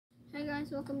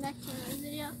guys, welcome back to another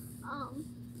video.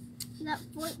 That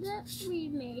fort that we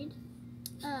made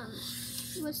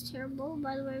was terrible.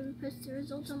 By the way, we posted the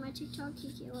results on my TikTok,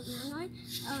 Kiki1109.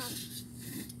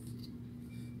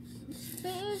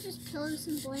 But it was just pillows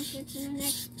and blankets in the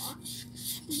next box.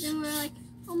 And then we're like,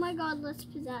 oh my god, let's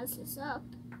pizzazz this up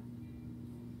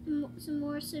some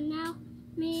more. So now,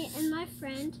 me and my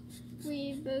friend,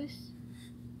 we both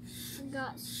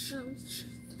got some.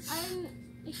 I'm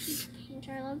a huge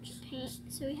painter. I love to paint,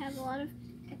 so we have a lot of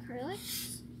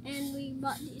acrylics, and we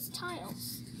bought these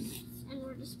tiles, and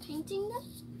we're just painting them.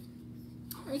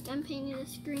 Like I'm painting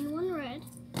this green one red.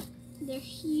 They're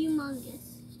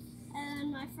humongous,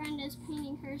 and my friend is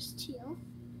painting hers teal.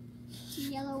 The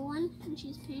yellow one, and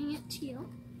she's painting it teal.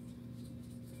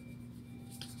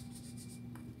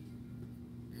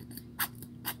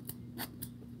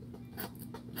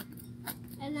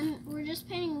 And then we're just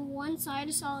painting one side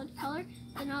a solid color,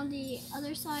 and on the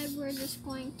other side we're just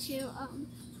going to do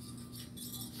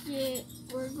a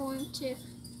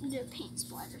paint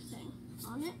splatter thing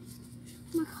on it.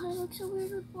 Oh my god, it looks so weird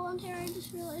with blonde hair. I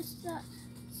just realized that.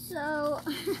 So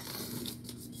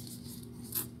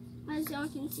as y'all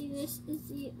can see, this is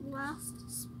the last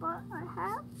spot I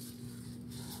have.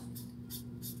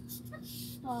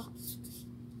 Oh.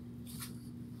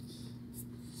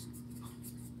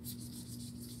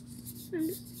 I'm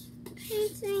just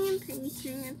painting and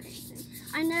painting and painting.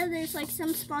 I know there's like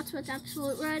some spots with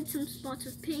absolute red, some spots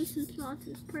with pink, some spots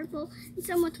with purple, and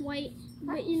some with white,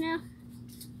 but you know,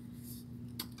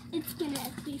 it's gonna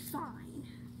be fine.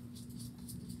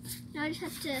 Now I just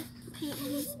have to paint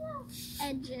these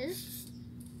edges,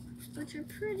 which are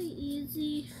pretty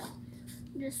easy.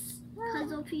 Just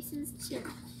puzzle pieces to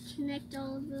connect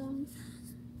all of them.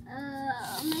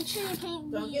 Make sure you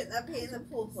paint Don't get that paint in the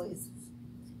pool, please.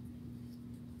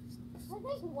 I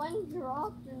think one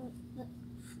dropped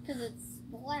because it's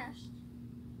splashed,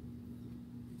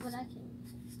 but I can.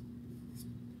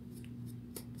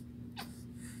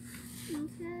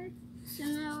 Okay, so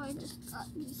now I just got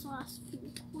these last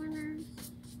few corners.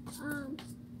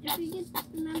 If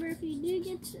you do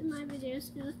get to my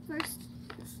videos in the first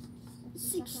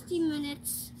 60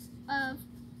 minutes of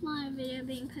my video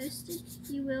being posted,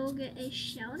 you will get a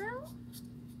shout out.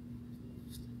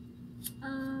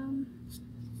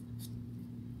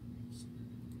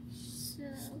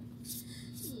 Yes.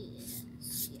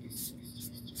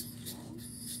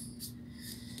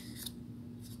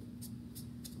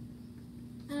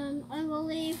 I will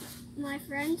leave my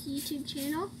friend's YouTube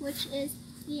channel, which is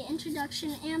the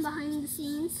introduction and behind the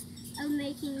scenes of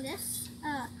making this.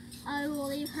 I will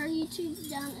leave her YouTube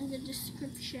down in the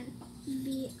description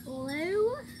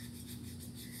below.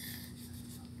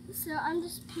 So I'm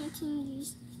just painting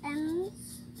these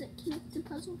ends that connect the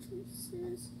puzzle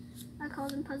pieces. I call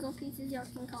them puzzle pieces. Y'all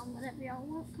can call them whatever y'all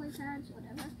want, play pads,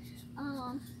 whatever.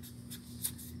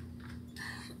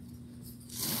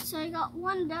 So I got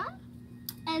one done,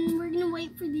 and we're gonna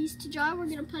wait for these to dry. We're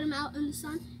gonna put them out in the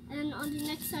sun, and then on the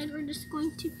next side we're just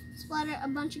going to splatter a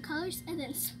bunch of colors and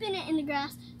then spin it in the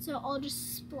grass so it all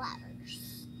just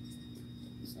splatters.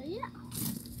 So yeah,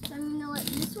 so I'm gonna let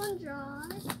this one dry.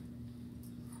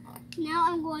 Now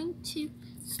I'm going to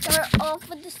start off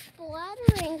with the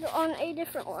splattering on a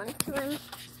different one, because I'm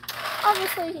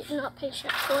obviously not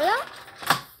patient for that.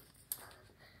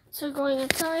 So going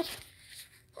inside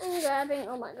and grabbing,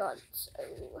 oh my god,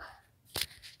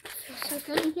 so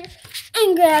good in here,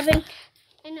 and grabbing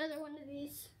another one of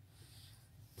these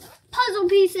puzzle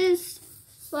pieces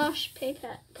 / play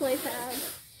pad.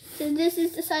 So this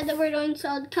is the side that we're doing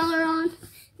solid color on.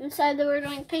 The side that we're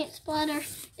doing paint splatter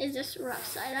is this rough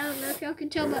side. I don't know if y'all can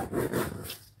tell, but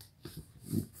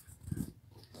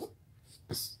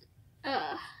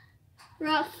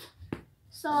rough,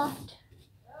 soft,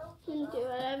 can do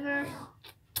whatever.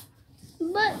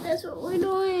 But that's what we're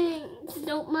doing. So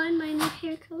don't mind my new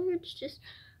hair color. It's just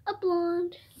a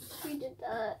blonde. We did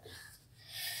that.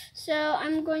 So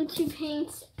I'm going to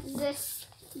paint this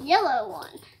yellow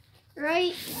one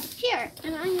right here,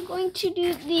 and I'm going to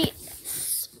do the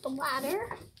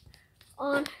splatter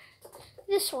on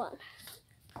this one.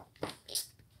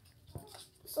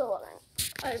 So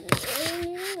I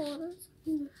really want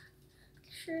to make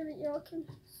sure that y'all can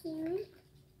see me.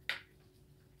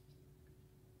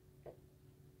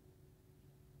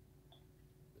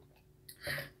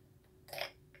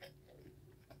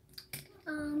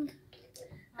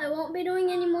 I won't be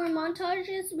doing any more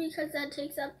montages because that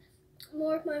takes up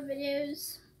more of my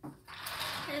videos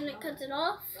and it cuts it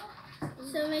off.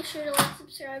 So make sure to like,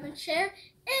 subscribe, and share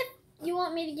if you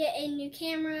want me to get a new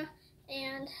camera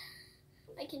and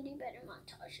I can do better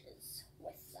montages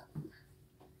with them.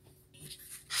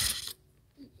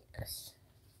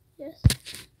 Yes.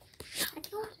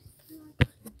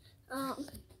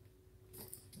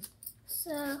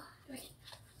 So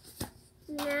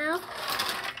now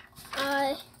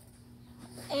I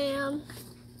am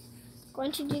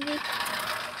going to do the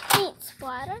paint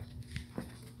splatter.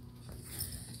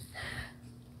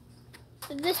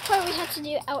 So this part we have to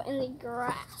do out in the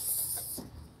grass.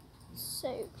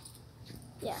 So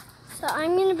yeah, so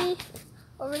I'm gonna be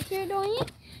over here doing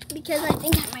it because I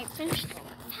think I might finish a little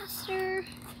bit faster.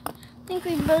 I think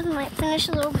we both might finish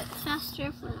a little bit faster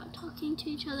if we're not talking to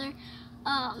each other.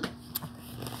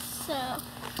 So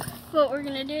what we're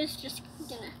gonna do is just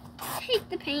gonna take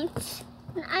the paint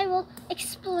and I will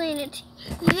explain it to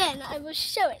you. Then I will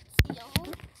show it to y'all.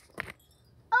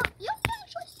 Oh, you can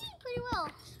actually see it pretty well.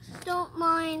 Don't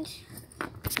mind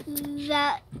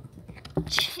that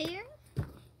chair,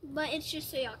 but it's just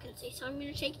so y'all can see. So I'm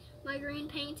gonna take my green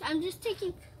paint. I'm just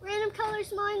taking random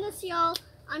colors, mind this, y'all.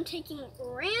 I'm taking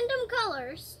random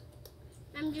colors.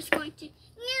 I'm just going to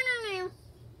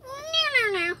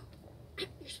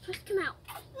You're supposed to come out.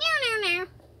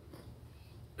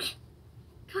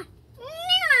 Come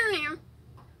on.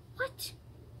 What?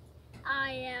 Ah,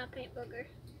 yeah, paint booger.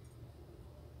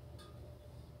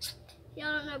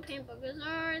 Y'all don't know what paint boogers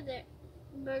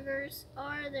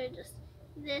are. They're just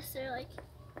this. They're like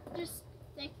just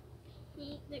thick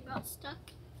paint that got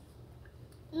stuck.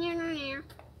 Near.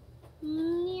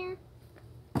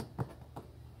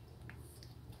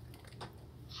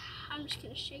 I'm just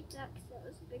gonna shake that because that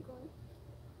was a big one.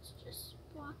 It's just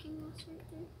blocking us right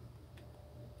there.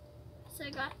 So I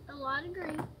got a lot of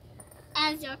green.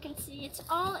 As y'all can see, it's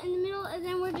all in the middle, and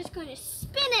then we're just going to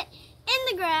spin it in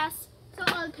the grass so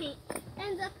all the paint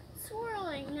ends up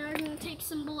swirling. Now we're going to take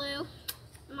some blue,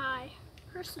 my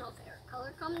personal favorite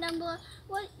color. Comment down below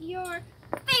what your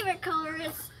favorite color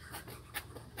is.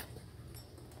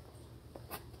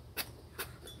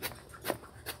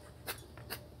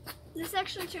 This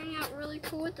actually turned out really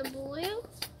cool with the blue,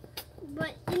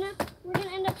 but you know, we're going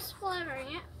to end up splattering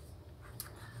it.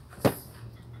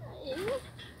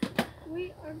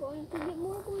 We are going to get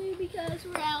more blue because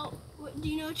we're out. Do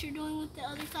you know what you're doing with the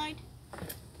other side?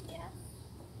 Yeah.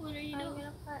 What are you doing? I'm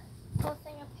going to put a whole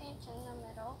thing of paint in the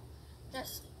middle.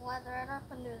 Just lather it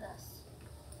up and do this.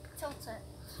 Tilt it.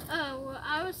 Oh, what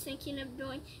I was thinking of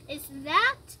doing is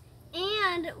that,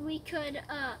 and we could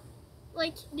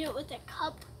like do it with a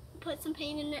cup, put some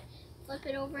paint in it, flip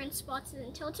it over in spots and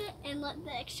then tilt it, and let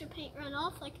the extra paint run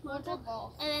off like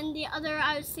marble. And then the other,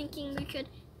 I was thinking we could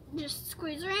just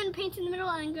squeeze around, paint in the middle,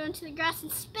 and then go into the grass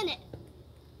and spin it.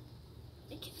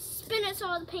 Spin it so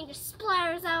all the paint just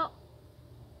splatters out.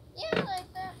 Yeah, I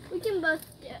like that. We can both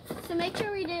do it. So make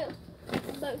sure we do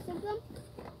both of them.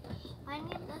 I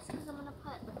need this because I'm going to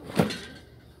put...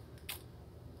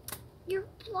 You're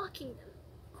blocking them.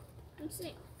 I'm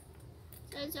seeing.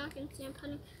 So as y'all can see, I'm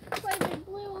putting quite a bit of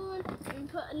blue on, and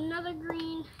put another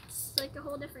green. It's like a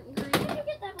whole different green. Where did you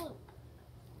get that blue?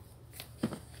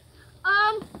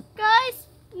 Guys,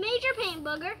 major paint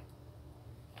booger.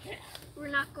 We're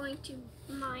not going to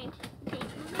mind paint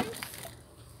boogers.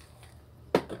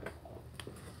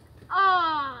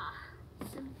 Ah,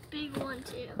 it's a big one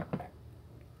too.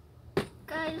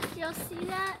 Guys, y'all see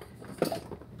that?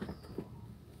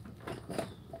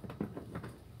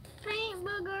 Paint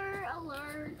booger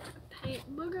alert.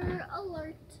 Paint booger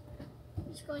alert.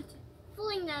 I'm just going to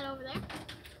fling that over there.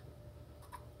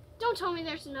 Don't tell me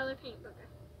there's another paint booger.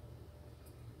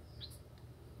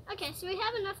 Okay, so we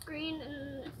have enough green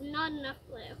and not enough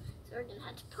blue. So we're gonna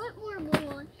have to put more blue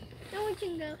on. Then we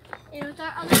can go in with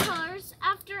our other colors.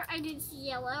 After I do this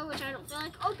yellow, which I don't feel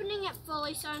like opening it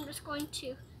fully, so I'm just going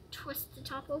to twist the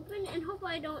top open and hope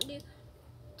I don't do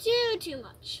too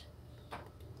much.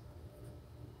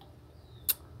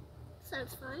 So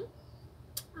it's fine.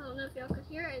 I don't know if y'all could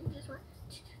hear it. I just went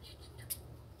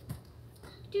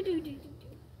do do do do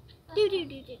do do do do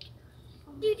do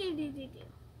do do do do do.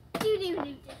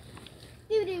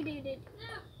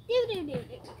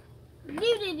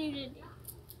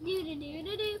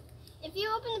 If you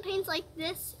open the paints like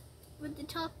this with the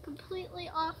top completely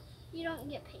off, you don't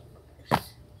get paint boogers.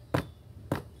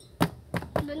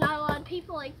 But not a lot of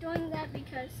people like doing that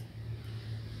because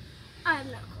I have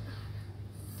no clue.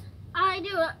 I do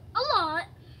it a lot.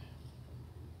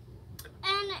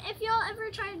 And if y'all ever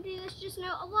try to do this, just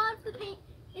know a lot of the paint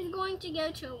is going to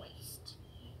go to waste.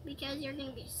 Because you're going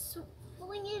to be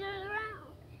swinging it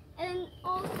around, and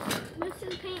all most of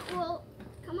the paint will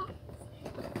come off.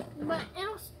 But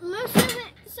most of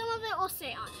it, some of it will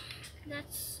stay on.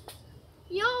 That's,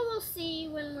 y'all will see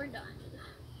when we're done.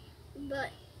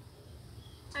 But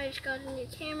I just got a new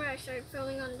camera. I started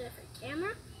filming on a different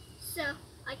camera, so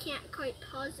I can't quite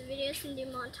pause the videos and do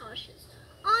montages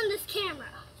on this camera.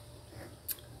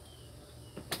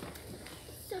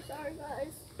 So sorry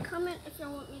guys. Comment if you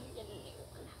want me to get a new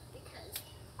one, because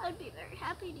I'd be very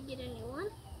happy to get a new one.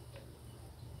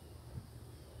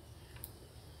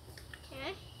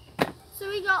 Okay. So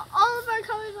we got all of our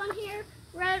colors on here.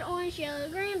 Red, orange, yellow,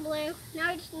 green, blue. Now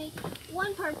I just need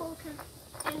one purple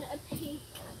and a pink.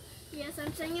 Yes,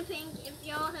 I'm saying a pink. If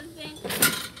y'all have been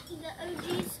the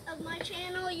OGs of my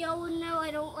channel, y'all would know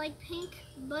I don't like pink,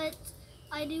 but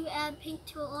I do add pink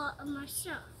to a lot of my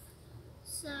stuff.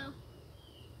 So,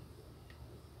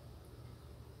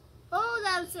 oh,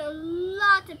 that was a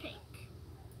lot of pink.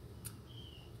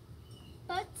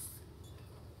 But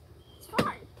it's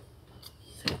fine.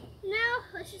 Now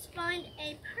let's just find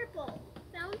a purple.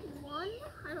 Found one.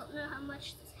 I don't know how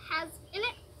much this has in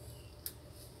it.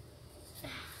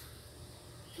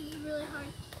 It's really hard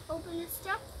to open this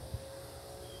stuff.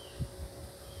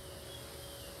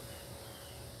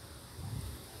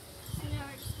 So now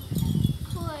we're just going to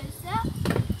close that.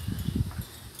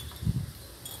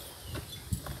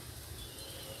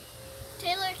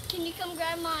 Taylor, can you come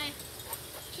grab my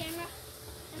camera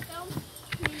and film?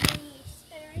 I'm doing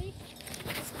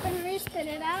the spinnery, spin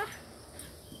it out.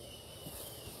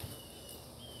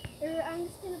 I'm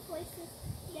just going to place this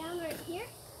down right here.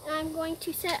 And I'm going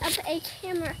to set up a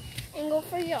camera angle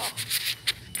for y'all.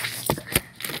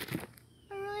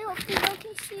 I really hope you all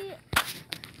can see it.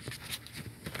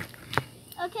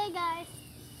 Okay guys,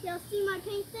 y'all see my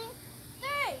pink thing?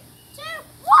 3, 2,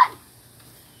 1!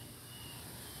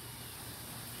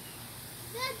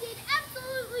 That did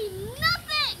absolutely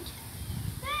nothing!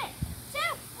 3, 2,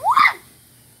 1!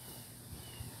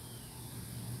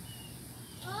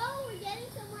 Oh, we're getting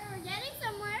somewhere, we're getting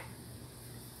somewhere.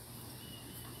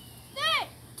 3,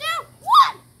 2,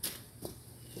 1!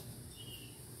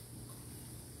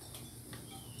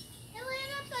 It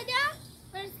landed upside down,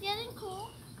 but it's getting cool.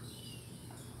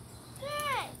 3,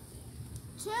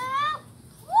 2, 1!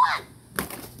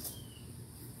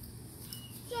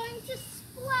 Starting to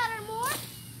splatter more.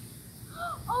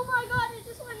 Oh my god, it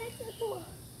just went next to the pool.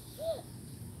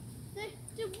 3,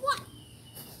 2, 1!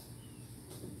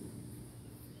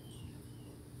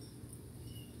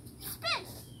 Spin!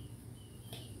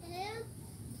 And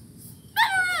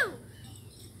spin-a-roo!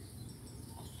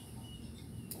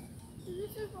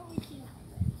 This is what we came up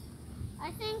with.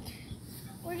 I think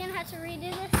we're gonna have to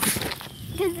redo this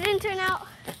because it didn't turn out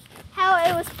how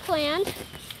it was planned.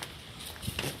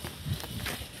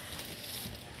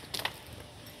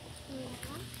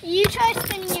 You try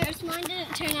spinning yours. Mine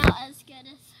didn't turn out as good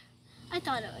as I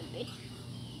thought it would be.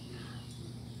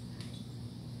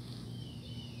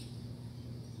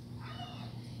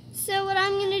 So what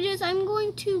I'm going to do is I'm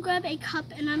going to grab a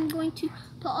cup and I'm going to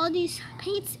put all these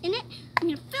paints in it. I'm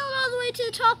going to fill it all the way to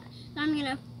the top. And I'm going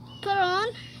to put it on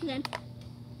and then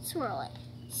swirl it.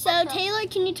 So Taylor,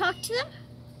 can you talk to them?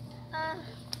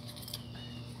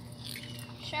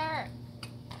 Sure.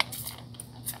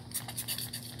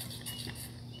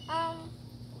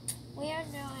 We are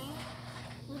doing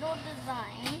little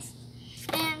designs,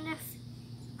 and if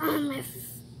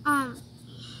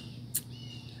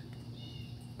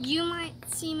you might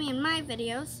see me in my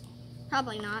videos,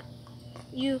 probably not.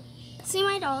 You see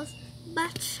my dolls,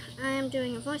 but I am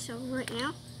doing a voiceover right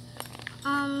now.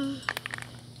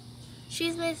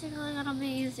 She's basically gonna be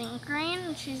using green,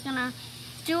 and she's gonna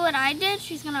do what I did.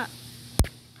 She's gonna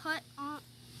put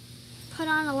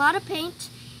on a lot of paint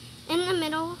in the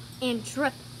middle and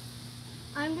drip.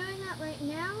 I'm doing that right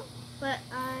now, but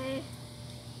I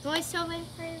voiceovering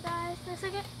for you guys for a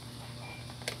second.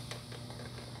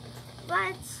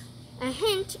 But a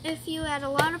hint, if you add a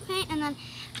lot of paint and then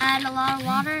add a lot of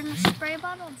water in the spray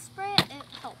bottle and spray it, it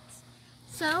helps.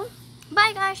 So,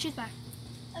 bye guys, she's back.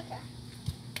 Okay.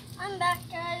 I'm back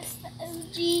guys, the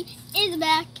OG is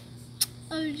back.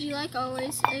 OG like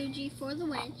always, OG for the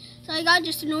win. So I got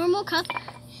just a normal cup.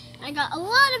 I got a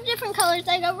lot of different colors.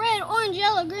 I got red, orange,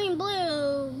 yellow, green,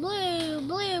 blue, blue,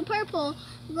 blue, purple,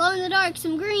 glow in the dark,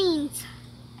 some greens.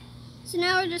 So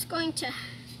now we're just going to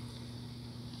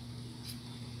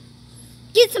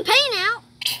get some paint out.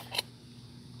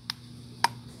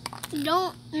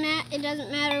 It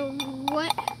doesn't matter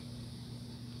what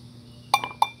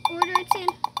order it's in. It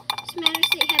just matters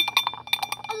that you have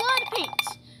a lot of paints,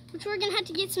 which we're gonna have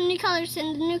to get some new colors,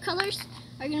 and the new colors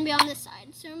are gonna be on this side.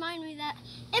 So remind me that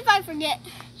if I forget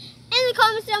in the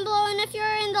comments down below, and if you're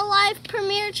in the live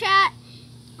premiere chat,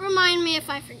 remind me if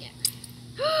I forget.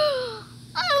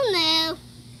 Oh no.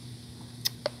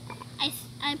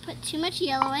 I put too much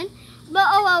yellow in, but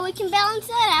oh well, we can balance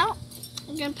that out.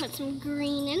 I'm gonna put some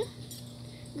green in.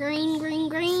 Green, green,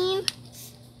 green.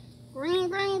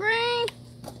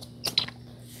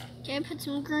 gonna put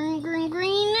some green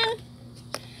in.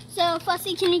 So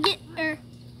Fussy, can you get, or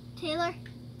Taylor,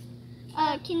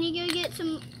 can you go get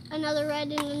another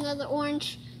red and another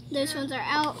orange? Those ones are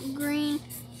out. Green.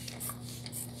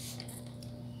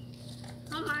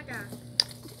 Oh my god.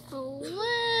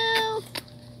 Blue.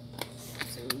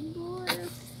 Some blue.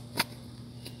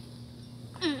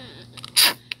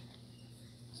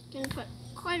 Just gonna put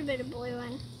quite a bit of blue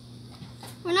in.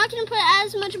 We're not gonna put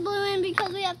as much blue in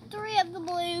because we have 3 of the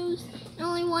blues and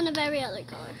only 1 of every other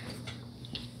color.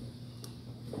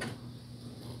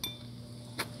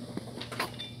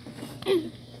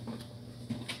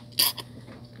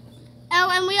 Oh,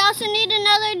 and we also need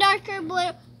another darker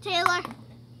blue. Taylor,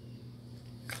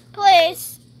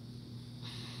 please.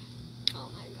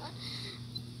 Oh my god.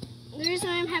 The reason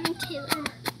I'm having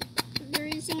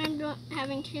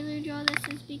Taylor draw this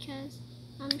is because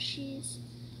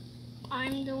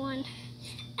I'm the one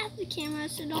at the camera,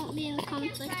 so don't be in the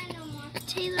comments like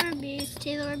Taylor abuse this,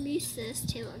 Taylor abuse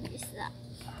that.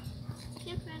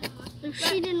 If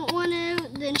she didn't want to,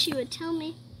 then she would tell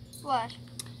me. What?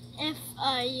 If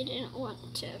you didn't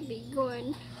want to be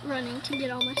running to get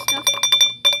all my stuff.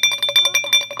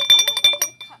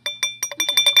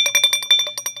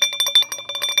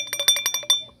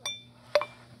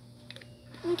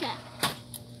 Okay.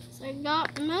 So I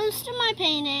got most of my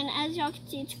paint in. As y'all can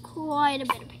see, it's quite a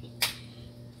bit of paint.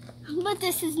 But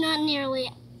this is not nearly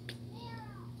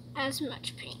as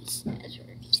much paint as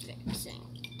we're fixing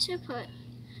to put.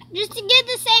 Just to get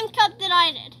the same cup that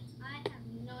I did. I have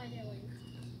no idea what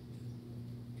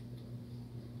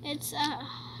you're It's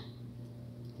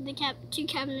the 2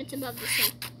 cabinets above the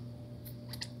sink.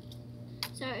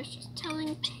 So I was just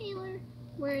telling Taylor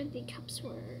where the cups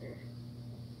were.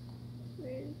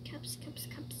 Where cups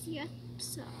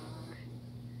are.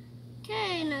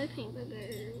 Okay, another paint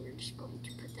booger. We're just going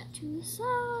to put that to the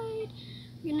side.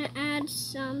 We're gonna add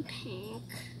some pink.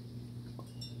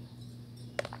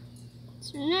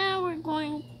 So now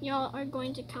y'all are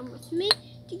going to come with me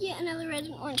to get another red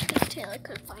and orange because Taylor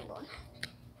couldn't find one.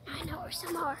 I know where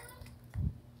some are.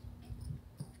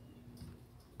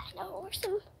 Here, I was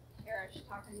just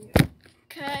talking to you.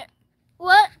 Okay.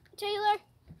 What, Taylor?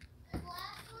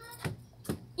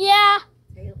 Yeah.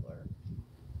 Taylor.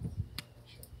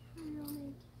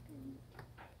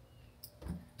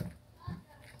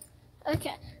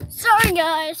 Okay. Sorry,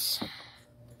 guys.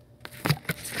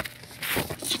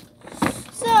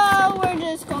 So we're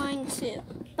just going to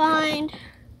find.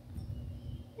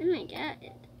 Oh my god.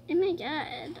 Oh my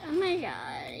god. Oh my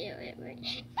god.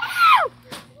 Wait. Ow!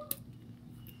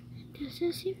 Does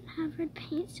this even have red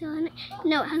paint still in it?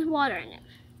 No, it has water in it.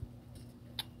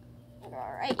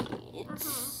 Alright.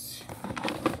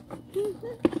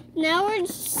 Now we're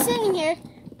just sitting here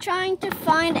trying to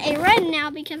find a red now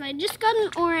because I just got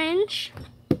an orange.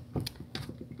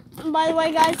 And by the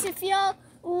way, guys, if y'all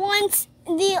want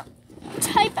the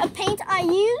type of paint I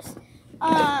use,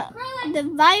 the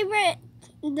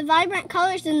vibrant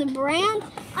colors and the brand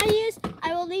I use,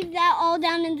 I will leave that all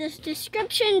down in this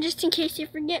description just in case you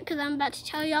forget, because I'm about to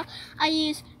tell y'all. I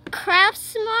use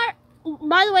Craftsmart.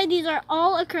 By the way, these are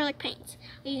all acrylic paints.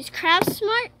 I use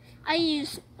Craftsmart. I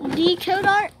use Decode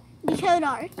Art.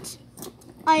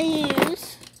 I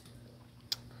use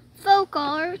Folk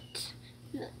Art.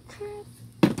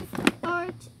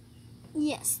 Art.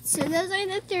 Yes, so those are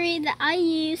the 3 that I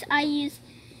use. I use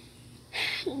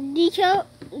Deco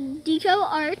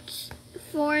Art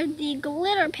for the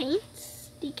glitter paints.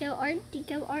 Deco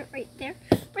Art right there.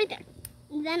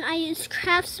 And then I use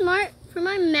Craftsmart for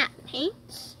my matte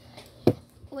paints,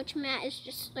 which matte is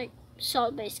just like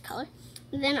solid base color.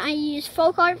 And then I use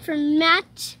Folk Art for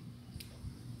matte,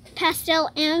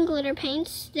 pastel, and glitter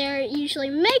paints. They're usually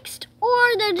mixed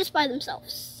or they're just by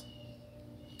themselves.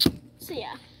 So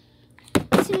yeah.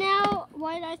 So now,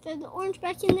 why did I throw the orange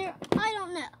back in there? I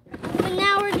don't know. But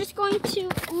now we're just going to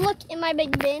look in my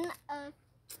big bin of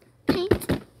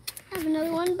paint. I have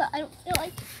another one, but I don't feel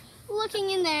like looking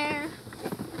in there.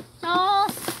 So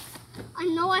I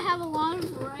know I have a lot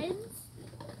of reds.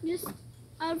 Just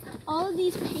out of all of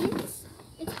these paints,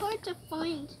 it's hard to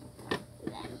find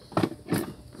them.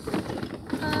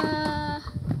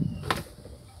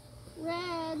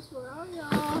 Reds, where are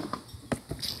y'all?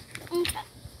 Okay.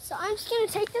 So I'm just going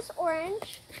to take this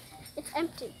orange. It's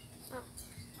empty.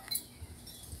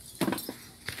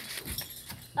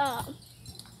 I'm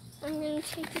going to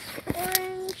take this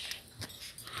orange.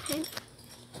 Okay.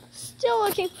 Still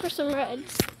looking for some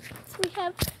reds. We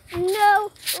have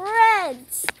no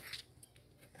reds.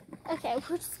 Okay,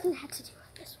 we're just going to have to deal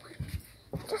with this one.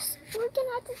 We're going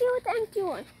to have to deal with the empty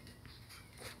one.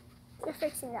 You're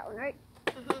fixing that one, right?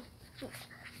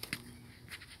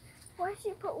 Why did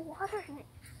you put water in it?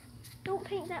 Don't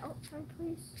paint that outside,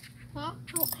 please. Huh?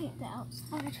 Don't paint that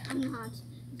outside. I'm not.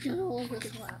 It's going all over the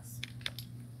glass.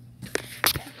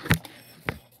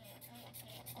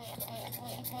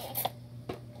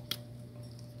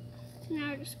 Now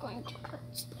we're just going to put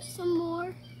some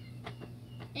more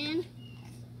in.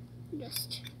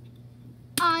 Just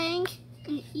eyeing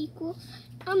an equal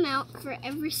amount for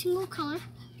every single color.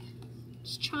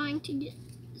 Just trying to get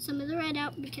some of the red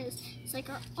out because it's like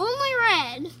our only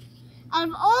red. Out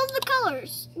of all the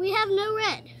colors, we have no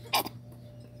red.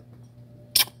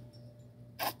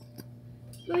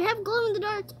 We have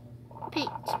glow-in-the-dark paint.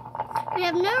 We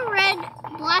have no red,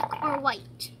 black, or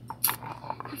white.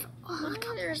 Are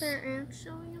there ants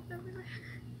showing up everywhere?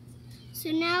 So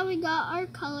now we got our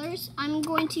colors. I'm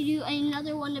going to do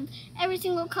another one of every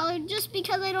single color just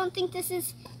because I don't think this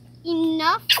is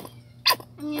enough.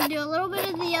 I'm going to do a little bit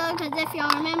of the yellow because if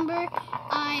y'all remember,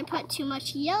 I put too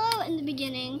much yellow in the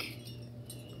beginning.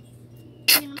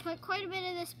 I'm going to put quite a bit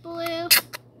of this blue.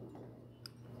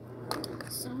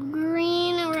 Some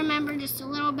green, remember just a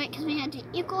little bit because we had to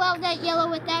equal out that yellow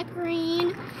with that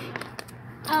green.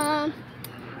 I'm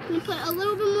going to put a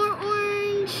little bit more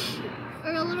orange,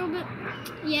 or a little bit,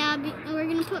 yeah, we're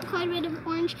going to put quite a bit of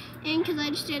orange in because I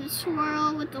just did a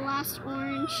swirl with the last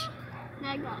orange. And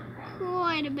I got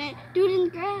quite a bit. Do it in the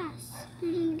grass. Do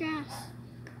it in the grass.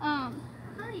 Oh,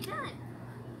 you done it.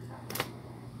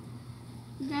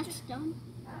 That's done.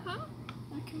 Huh?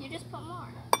 Okay. You just put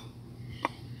more.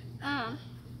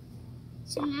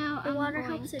 So now The water I'm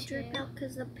going helps it to, drip out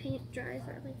because the paint dries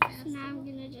really fast. so now I'm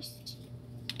going to just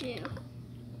do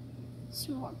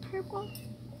some more purple.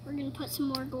 We're going to put some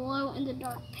more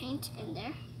glow-in-the-dark paint in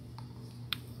there.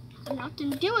 I'm not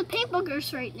going to deal with paint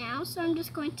boogers right now, so I'm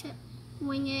just going to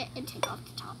wing it and take off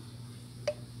the top.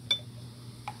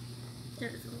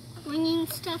 Winging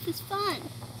stuff is fun.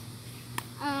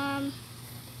 I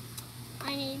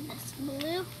need this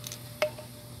blue.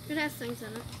 It has things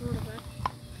in it, a little bit.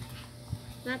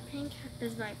 That pink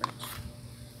is vibrant.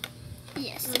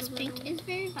 Yes, this pink is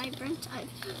very vibrant. I've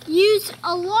used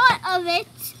a lot of it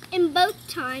in both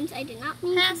times. I did not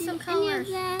mean Have to do some any colors.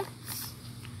 of that.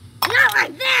 Not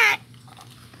like that!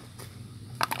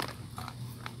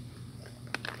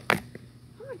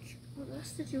 How much of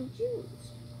this did you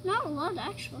use? Not a lot,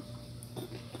 actually.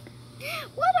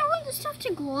 What? I want the stuff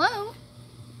to glow.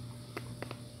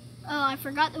 Oh, I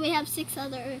forgot that we have 6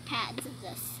 other pads of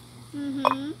this.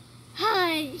 Mm-hmm.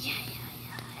 Hi.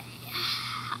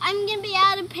 I'm gonna be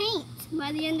out of paint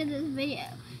by the end of this video.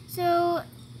 So,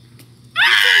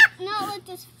 not let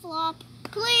this flop.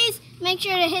 Please make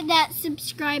sure to hit that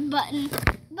subscribe button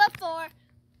before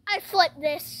I flip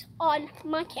this on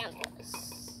my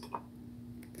canvas.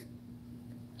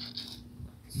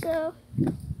 So,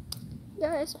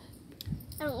 guys,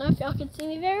 I don't know if y'all can see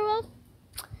me very well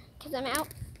because I'm out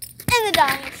in the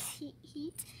dying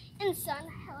heat and sun.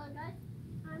 Hello, guys.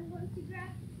 I'm going to grab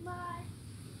my mat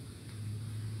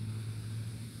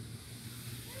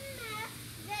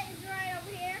that is right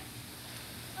over here.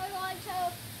 I'm going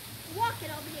to walk it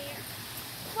over here.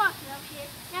 Walk it over here.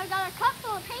 Now we got our cup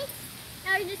full of paint.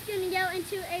 Now we're just going to go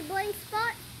into a blank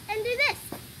spot and do this.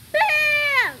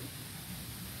 Bam!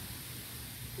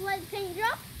 Let the paint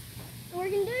drop. And we're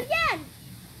going to do it again.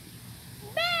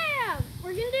 Bam!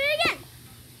 We're going to do it again.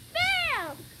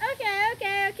 Bam!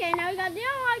 Okay. Now we got the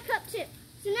other one cup too.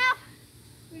 So now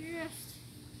we just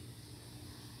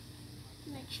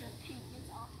make sure the paint is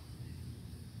all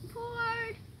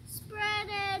poured,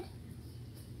 spreaded.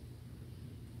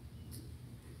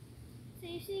 So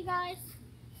you see, guys,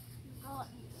 oh,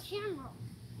 camera.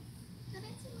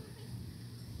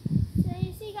 So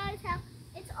you see, guys, how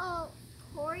it's all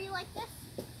poury like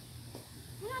this.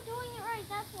 We're not doing it right.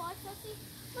 That's why. So see,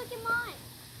 look at mine.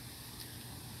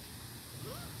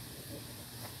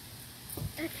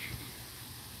 Okay.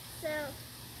 So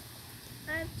I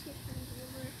have 2 friends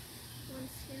over.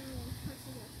 One's here, one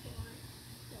person that's gone.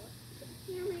 So they can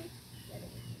hear me.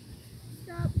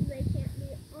 Stop. They can't be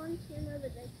on camera,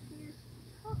 but they can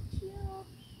talk to you.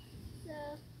 So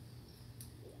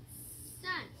yes.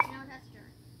 Done. Now that's dry.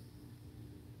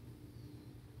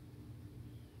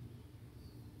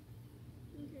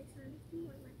 Okay, so I'm just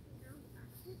more my finger on the back.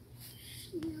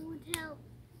 No one help.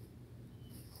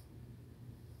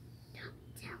 Don't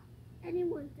tell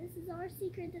anyone. This is our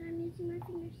secret that I'm using my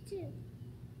fingers too.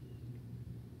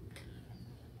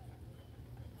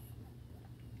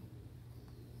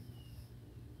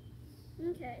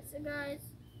 Okay, so guys,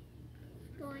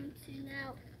 going to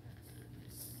now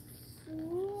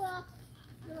swap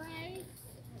the legs.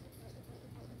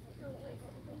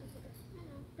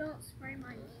 Don't spray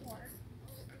mine with water.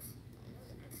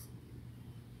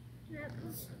 Yep.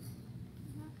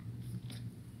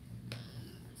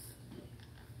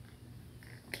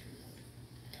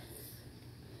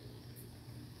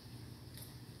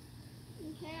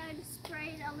 Okay, I just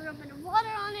sprayed a little bit of water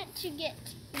on it to get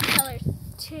the colors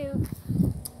to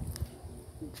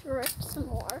drip some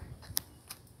more.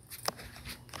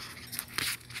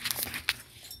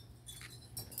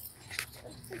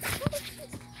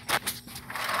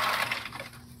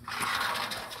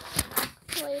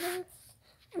 Later,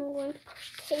 I'm going to push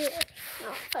Taylor. No,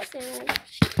 first I'm going to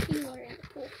push Taylor in the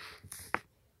pool.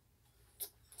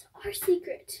 It's our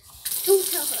secret. Don't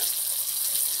tell her.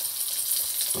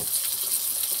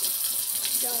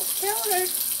 Don't tell her.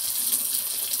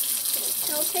 Don't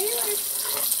tell Taylor.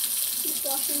 She's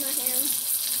washing my hands.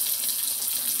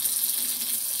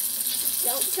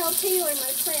 Don't tell Taylor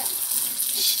my plan.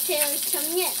 Shh, Taylor's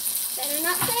coming in. Better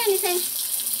not say anything.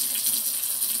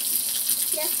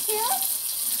 Yes, Taylor?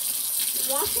 I'm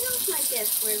washing off my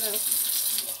dish, Weirdo.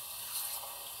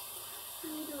 What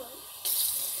are you doing?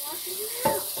 Washing it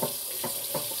out.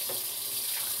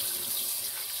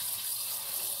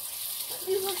 Let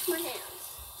me wash my hands.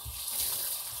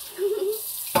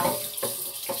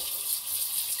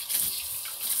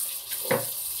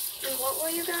 And what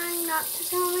were you going not to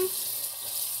tell me?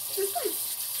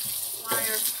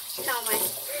 Liar. Tell me.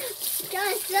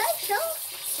 Guys, did I tell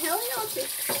y'all to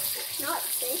not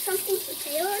say something to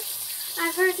Taylor?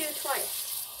 I've heard you twice.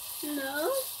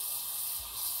 No.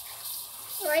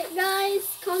 Alright guys,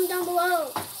 comment down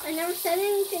below. I never said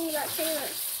anything about Taylor.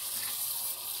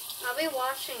 I'll be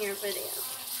watching your video.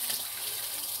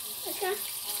 Okay.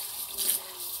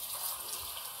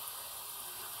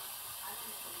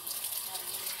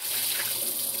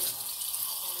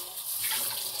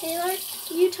 Taylor,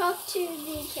 you talk to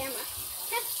the camera.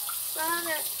 Okay. Got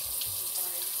it.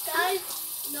 Guys,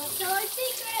 don't tell our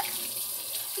secret.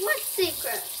 What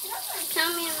secret?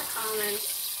 Tell me in the comments.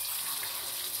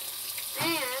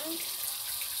 And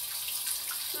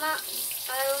I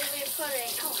will be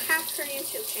putting, I'll hack her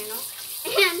YouTube channel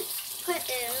and put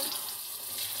in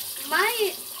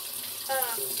my,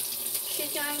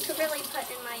 she's going to really put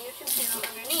in my YouTube channel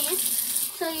underneath.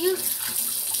 So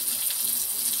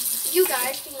you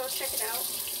guys can go check it out.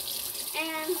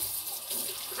 And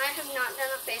I have not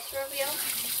done a face reveal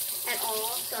at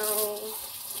all, so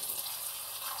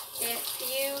if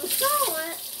you saw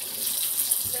it,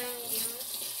 then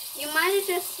you might have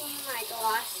just seen my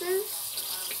glasses,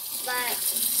 but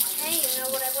hey, you know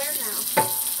what I wear now.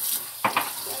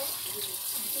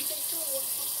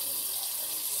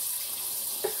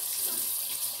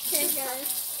 Okay guys,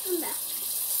 I'm back.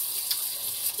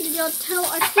 Did y'all tell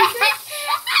our secret?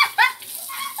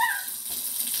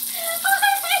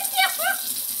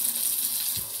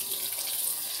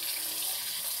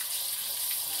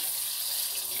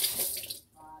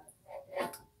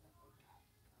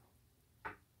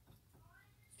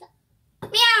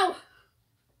 Meow!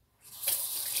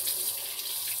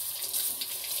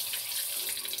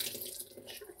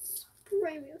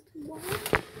 Spray me with water.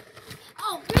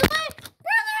 Oh, really?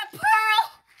 Brother Pearl!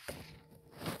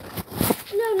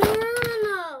 No.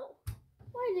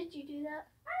 Why did you do that?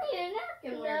 I need a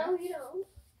napkin. No, you don't.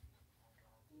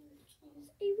 Use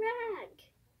a rag.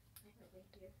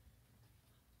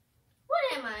 What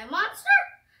am I, a monster?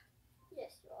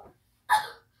 Yes, you are.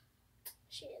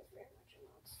 She is very much a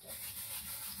monster.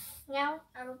 Now,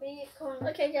 I will be going.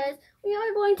 Okay, guys, we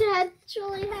are going to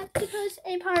actually have to post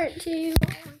a part 2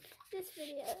 on this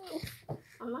video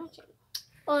On my channel.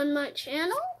 on my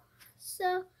channel.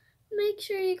 So make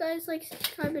sure you guys like,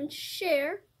 subscribe, and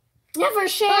share. Never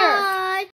share. Bye.